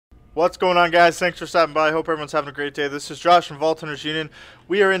What's going on, guys? Thanks for stopping by. I hope everyone's having a great day. This is Josh from Vault Hunters Union.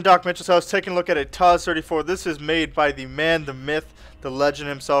 We are in Doc Mitchell's house taking a look at a TOZ-34. This is made by the man, the myth, the legend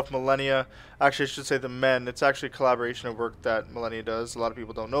himself, Millenia. Actually, I should say the men. It's actually a collaboration of work that Millenia does. A lot of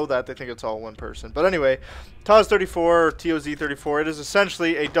people don't know that. They think it's all one person. But anyway, TOZ-34 or TOZ-34. It is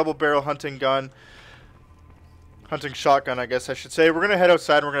essentially a double barrel hunting gun. Hunting shotgun, I guess I should say. We're going to head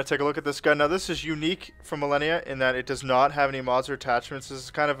outside and we're going to take a look at this gun. Now, this is unique from Millenia in that it does not have any mods or attachments. This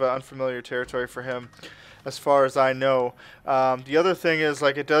is kind of an unfamiliar territory for him, as far as I know. The other thing is,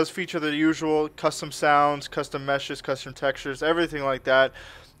 like, it does feature the usual custom sounds, custom meshes, custom textures, everything like that.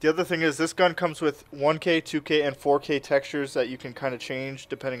 The other thing is this gun comes with 1K, 2K, and 4K textures that you can kind of change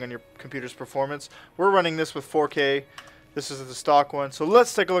depending on your computer's performance. We're running this with 4K. This is the stock one. So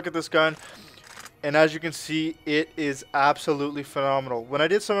let's take a look at this gun. And as you can see, it is absolutely phenomenal. When I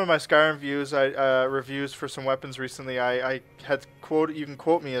did some of my Skyrim reviews for some weapons recently, I had you can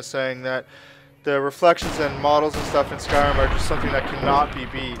quote me as saying that the reflections and models and stuff in Skyrim are just something that cannot be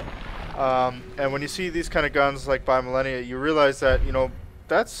beat. And when you see these kind of guns like by Millenia, you realize that, you know,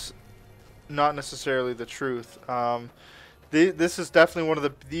 that's not necessarily the truth. This is definitely one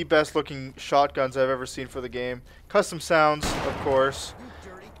of the best looking shotguns I've ever seen for the game. Custom sounds, of course.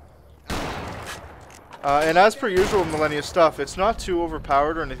 And as per usual Millenia stuff, it's not too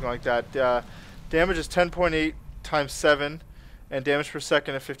overpowered or anything like that. Damage is 10.8 times 7, and damage per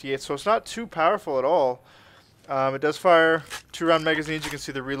second at 58, so it's not too powerful at all. It does fire 2-round magazines. You can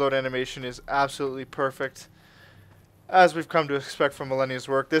see the reload animation is absolutely perfect, as we've come to expect from Millenia's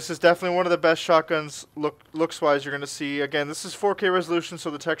work. This is definitely one of the best shotguns looks-wise you're going to see. Again, this is 4K resolution, so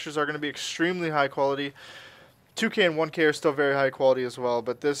the textures are going to be extremely high quality. 2K and 1K are still very high quality as well,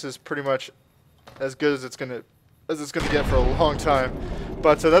 but this is pretty much as good as it's gonna get for a long time.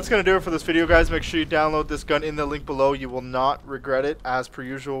 But that's gonna do it for this video, guys. Make sure you download this gun in the link below. You will not regret it, as per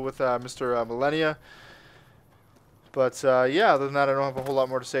usual with Mr. Millenia. But yeah, other than that, I don't have a whole lot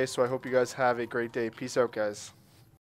more to say, so I hope you guys have a great day. Peace out, guys.